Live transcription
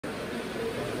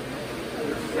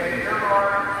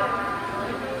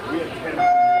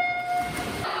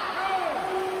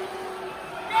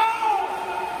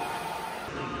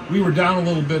We were down a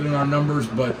little bit in our numbers,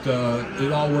 but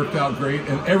it all worked out great,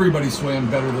 and everybody swam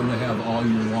better than they have all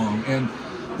year long. And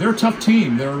they're a tough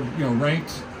team. They're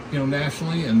ranked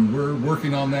nationally, and we're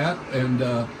working on that. And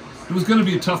it was going to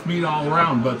be a tough meet all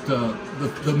around, but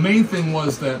the main thing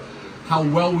was that how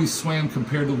well we swam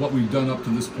compared to what we've done up to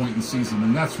this point in the season,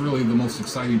 and that's really the most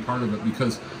exciting part of it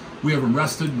because we haven't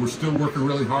rested. We're still working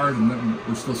really hard, and then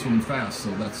we're still swimming fast.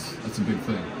 So that's a big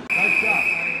thing. Nice job.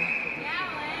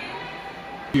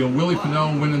 Willie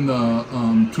Pinot winning the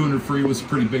 200 free was a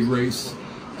pretty big race.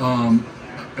 And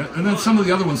then some of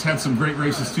the other ones had some great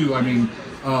races too. I mean,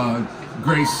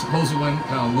 Grace Hoserlin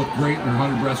looked great in her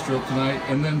 100 breaststroke tonight.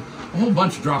 And then a whole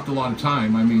bunch dropped a lot of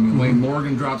time. I mean, Elaine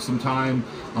Morgan dropped some time.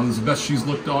 It was the best she's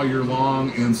looked all year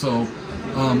long. And so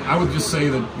I would just say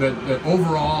that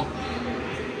overall,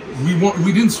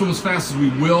 we didn't swim as fast as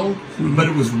we will, but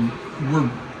we're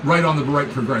right on the right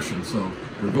progression. So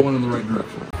we're going in the right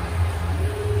direction.